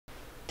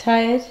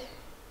Tired?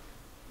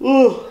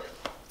 Ooh,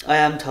 I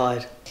am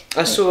tired.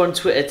 I saw on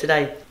Twitter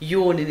today,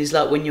 yawning is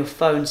like when your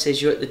phone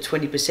says you're at the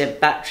 20%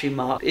 battery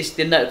mark. It's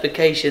the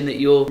notification that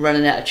you're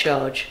running out of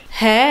charge.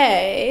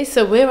 Hey,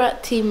 so we're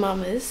at Team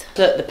Mama's.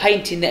 Look, the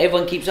painting that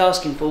everyone keeps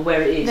asking for,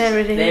 where it is. There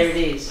it is. There it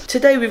is.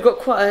 Today we've got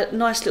quite a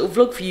nice little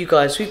vlog for you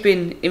guys. We've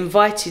been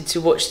invited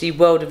to watch the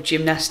world of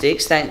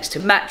gymnastics thanks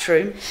to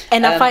Matchroom.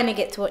 And I finally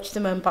get to watch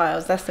Simone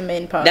Biles. That's the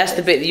main part. That's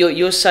the bit that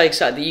you're so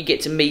excited that you get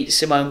to meet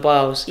Simone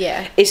Biles.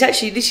 Yeah. It's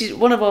actually, this is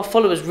one of our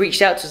followers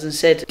reached out to us and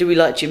said, do we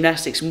like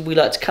gymnastics and would we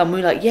like to come?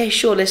 We're like, yeah,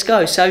 sure, let's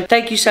go. So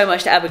thank you so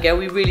much to Abigail.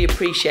 We really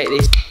appreciate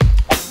this.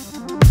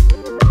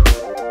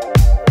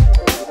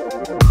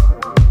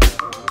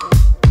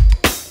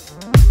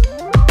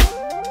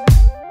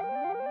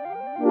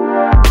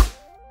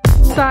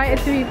 Excited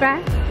to be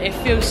back. It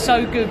feels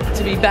so good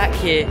to be back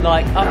here.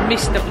 Like, I've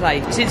missed the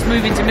place. Since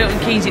moving to Milton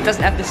Keynes, it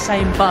doesn't have the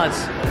same buzz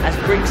as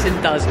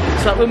Brixton does.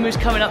 It's like when we was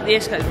coming up the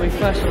escalators when we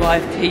first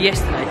arrived here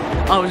yesterday,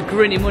 I was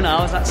grinning, wasn't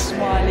I was like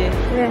smiling.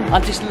 Yeah. I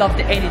just love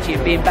the energy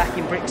of being back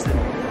in Brixton.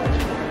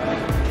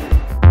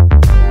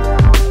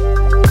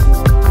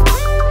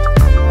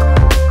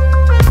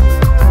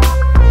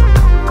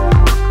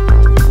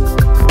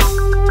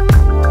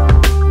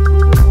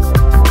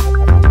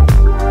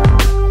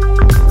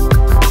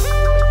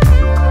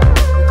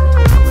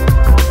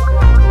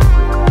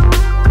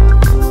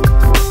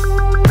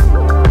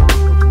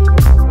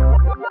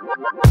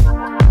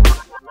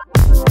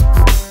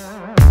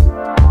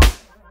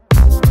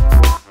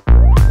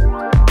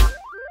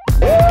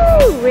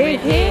 We're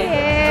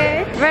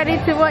here, ready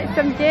to watch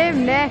some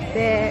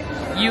gymnastics.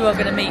 You are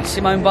going to meet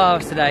Simone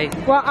Biles today.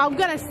 Well, I'm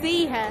gonna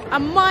see her. I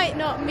might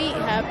not meet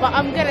her, but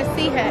I'm gonna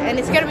see her, and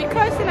it's gonna be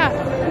close enough.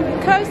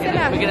 Close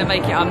enough. We're going to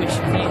make it our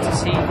mission for you to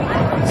see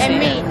And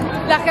meet,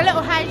 like a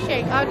little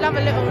handshake. I'd love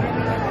a little.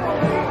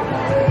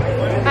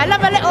 I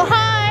love a little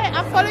hi.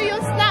 I follow your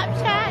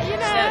Snapchat, you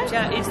know.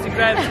 Snapchat,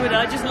 Instagram, Twitter.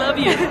 I just love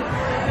you.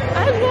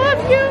 I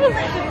love you.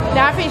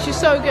 No, I think she's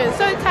so good,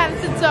 so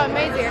talented, so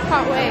amazing. I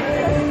can't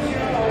wait.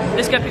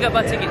 Let's go pick up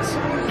our tickets.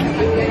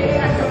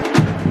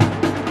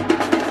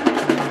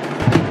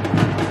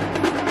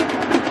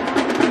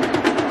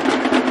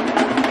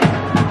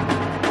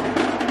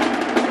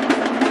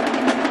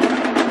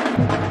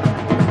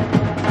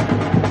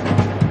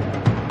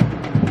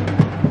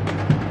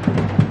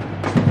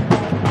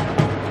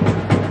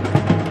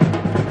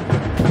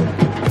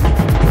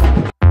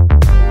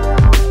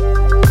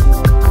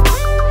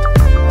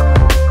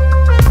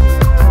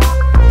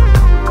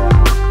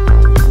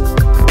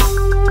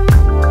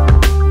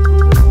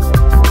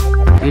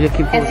 You're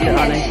looking forward to it,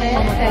 honey? Oh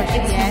my gosh,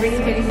 yes. Can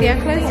you see how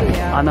close we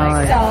are? I know.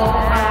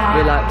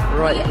 We're like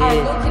right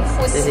here.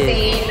 To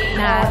here.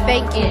 Nah,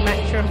 thank you,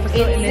 Matchroom, for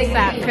sorting this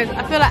out, because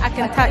I feel like I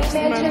can touch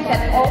Simone.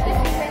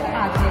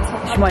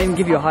 She might even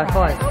give you a high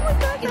five.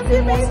 It's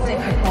the most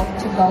difficult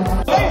to go.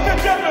 Ladies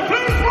and gentlemen,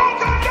 please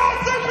welcome your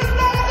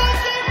Superstars of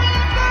Gymnastics!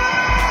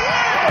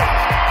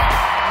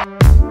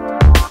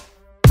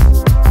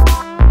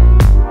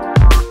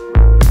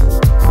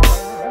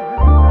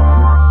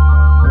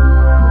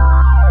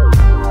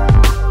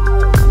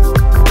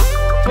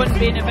 Wouldn't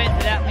be an event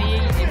without me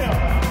eating.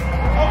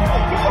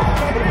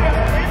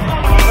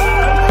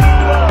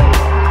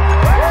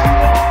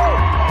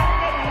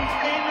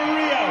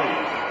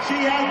 She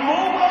has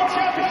more world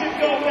championship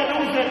gold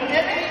medals than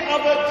any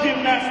other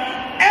gymnast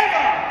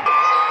ever!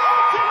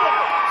 Ultimate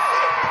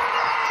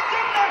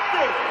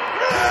Gymnastics!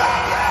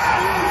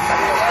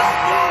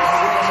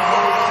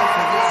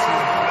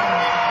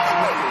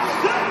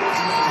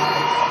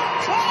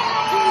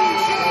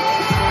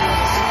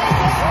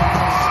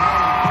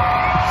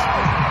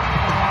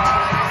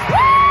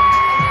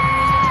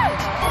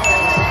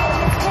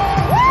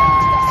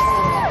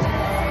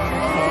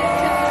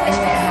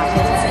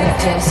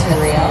 Just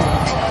surreal.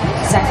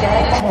 So I feel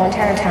like the whole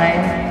entire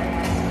time,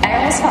 I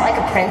almost felt like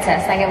a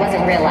princess, like it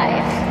wasn't real life.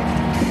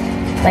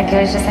 Like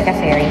it was just like a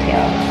fairy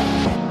tale.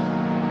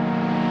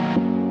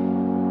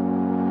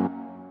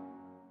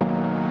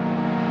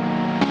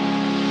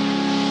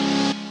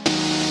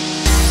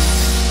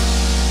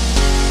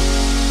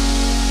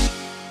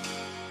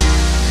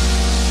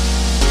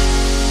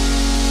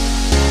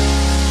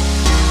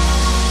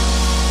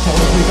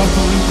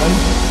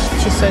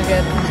 She's so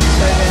good,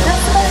 so good.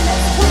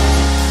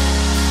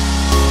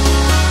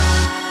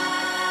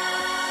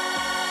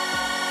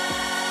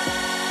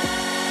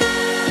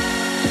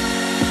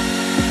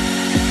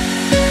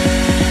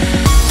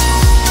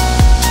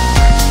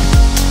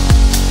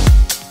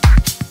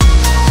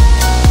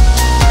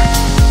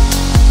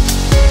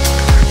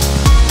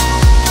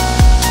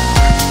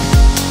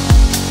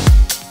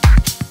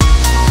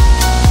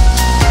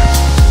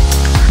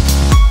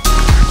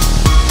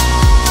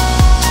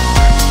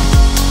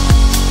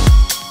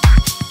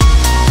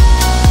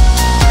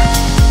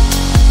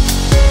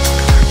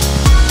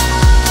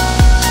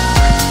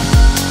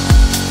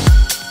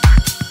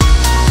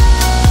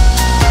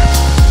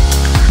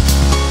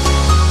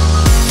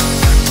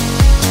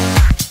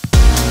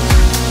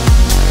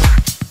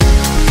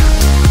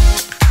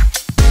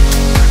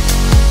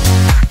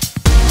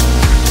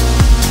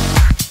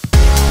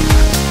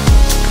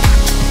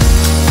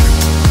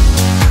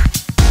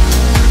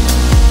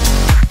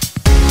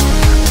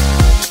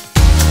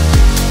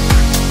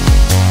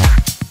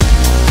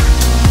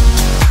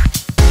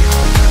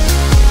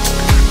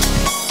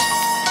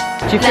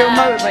 Do you feel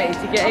motivated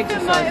to get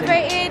exercise? I feel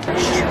motivated.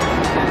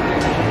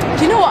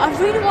 Do you know what? I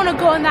really want to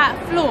go on that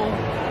floor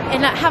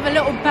and like have a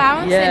little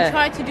bounce and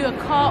try to do a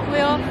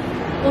cartwheel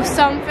or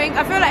something.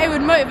 I feel like it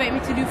would motivate me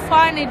to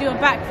finally do a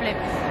backflip,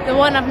 the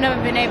one I've never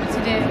been able to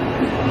do.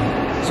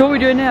 So what are we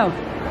doing now?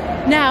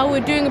 Now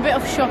we're doing a bit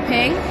of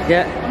shopping.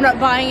 Yeah. I'm not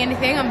buying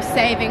anything, I'm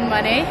saving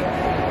money,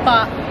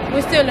 but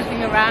we're still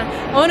looking around.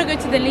 I want to go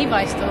to the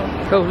Levi's store.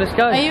 Cool, let's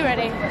go. Are you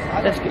ready?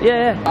 Let's go.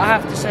 Yeah. I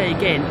have to say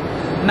again,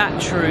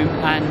 Matchroom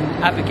and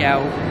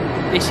Abigail,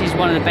 this is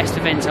one of the best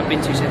events I've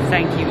been to, so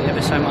thank you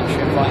ever so much for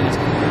inviting us.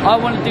 I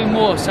want to do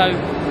more, so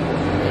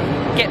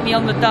get me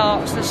on the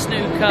darts, the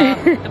snooker,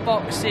 the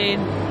boxing.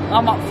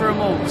 I'm up for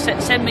them all.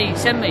 Send me,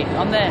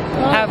 I'm there.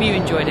 How have you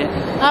enjoyed it?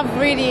 I've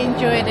really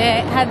enjoyed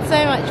it. Had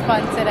so much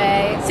fun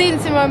today. Seeing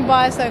Simone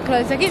Biles so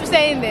close. I keep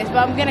saying this, but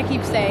I'm gonna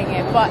keep saying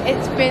it. But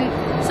it's been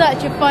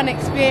such a fun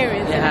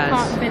experience, and I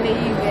can't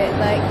believe it.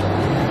 Like,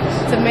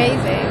 it's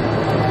amazing.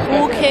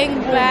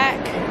 Walking back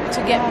to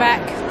get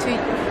back to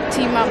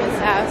Team Mama's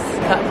house.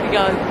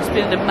 Abigail, it's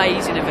been an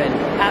amazing event.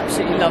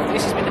 Absolutely loved it.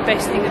 This has been the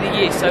best thing of the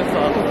year so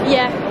far.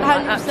 Yeah, 100%.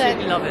 I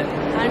absolutely love it.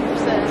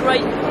 100%.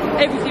 Great.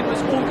 Everything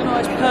was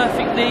organised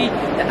perfectly.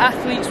 The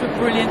athletes were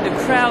brilliant. The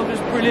crowd was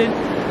brilliant.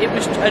 It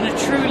was a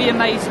truly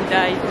amazing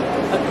day.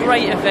 A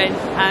great event,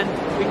 and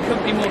we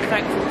couldn't be more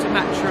thankful to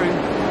Matchroom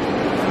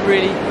for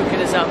really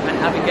hooking us up. And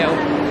Abigail,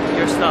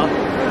 you're a star.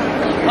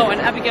 Oh,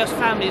 and Abigail's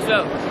family as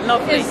well.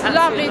 Lovely. It's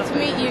lovely to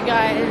meet you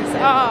guys.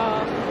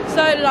 Oh,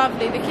 so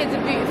lovely. The kids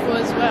are beautiful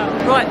as well.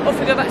 Right, off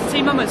we go back to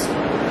Team Mamas.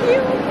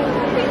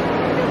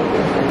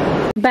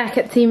 Back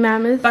at Team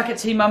Mamas. Back at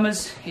Team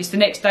Mamas. It's the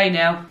next day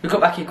now. We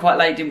got back here quite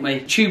late, didn't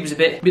we? Tube was a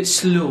bit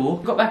slow.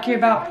 Got back here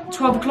about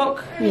 12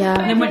 o'clock. Yeah.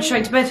 And then went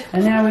straight to bed.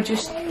 And now we're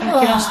just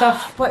packing our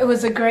stuff. But it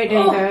was a great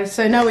day though.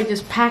 So now we're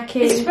just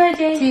packing. It's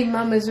ready. Team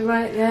Mamas are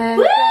right there.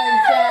 Woo!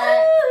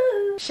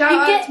 Shout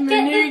out to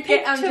Manu.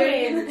 Get the picture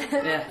in.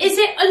 Yeah. Is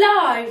it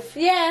alive?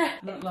 Yeah.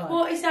 Not live.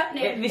 What is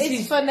happening? This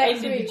is for the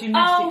next end of the week.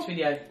 gymnastics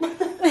video.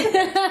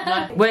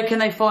 No. Where can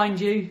they find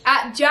you?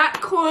 At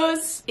Jack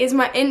Cause is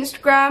my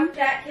Instagram.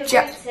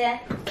 Jack.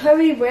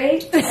 Chloe,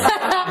 wait.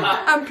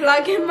 I'm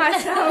plugging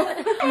myself.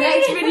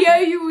 Next video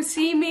you will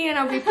see me and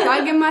I'll be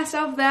plugging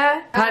myself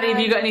there. Paddy, have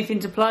you got anything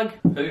to plug?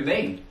 Who,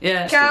 me?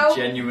 Yeah. Cal.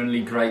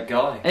 Genuinely great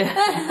guy.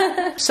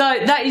 So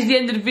that is the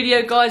end of the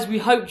video, guys. We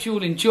hope you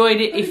all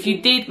enjoyed it. If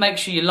you did, make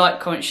sure you like,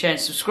 comment, share and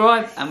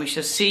subscribe, and we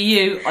shall see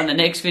you on the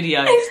next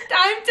video. It's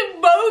time to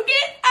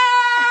bogan.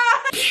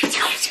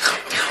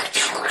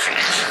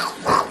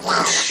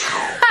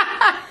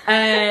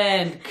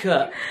 And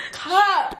cut. Cut.